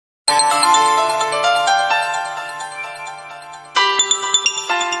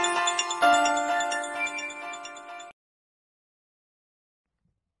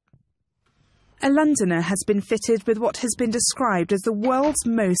A Londoner has been fitted with what has been described as the world's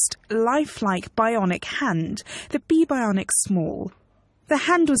most lifelike bionic hand, the Bionic Small. The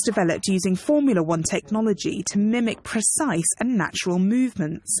hand was developed using Formula One technology to mimic precise and natural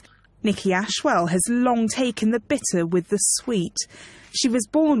movements. Nikki Ashwell has long taken the bitter with the sweet. She was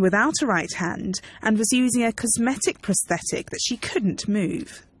born without a right hand and was using a cosmetic prosthetic that she couldn't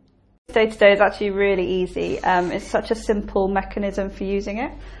move. Day to day is actually really easy. It's such a simple mechanism for using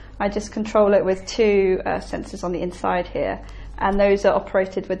it. I just control it with two sensors on the inside here, and those are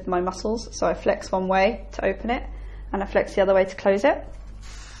operated with my muscles. So I flex one way to open it, and I flex the other way to close it.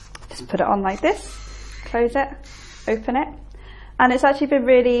 Just put it on like this, close it, open it. And it's actually been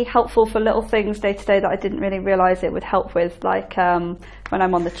really helpful for little things day to day that I didn't really realise it would help with, like when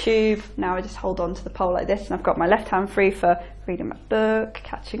I'm on the tube. Now I just hold on to the pole like this, and I've got my left hand free for reading my book,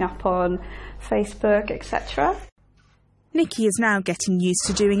 catching up on Facebook, etc. Nikki is now getting used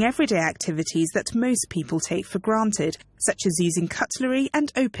to doing everyday activities that most people take for granted, such as using cutlery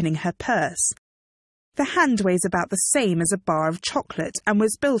and opening her purse. The hand weighs about the same as a bar of chocolate and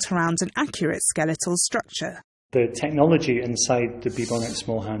was built around an accurate skeletal structure. The technology inside the Bionic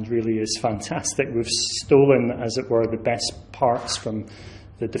Small Hand really is fantastic. We've stolen, as it were, the best parts from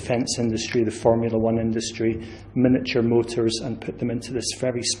the defence industry, the Formula One industry, miniature motors, and put them into this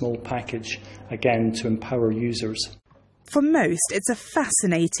very small package, again, to empower users. For most, it's a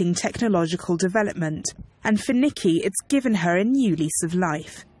fascinating technological development, and for Nikki, it's given her a new lease of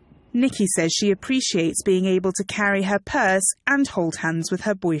life. Nikki says she appreciates being able to carry her purse and hold hands with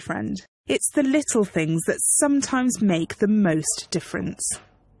her boyfriend. It's the little things that sometimes make the most difference.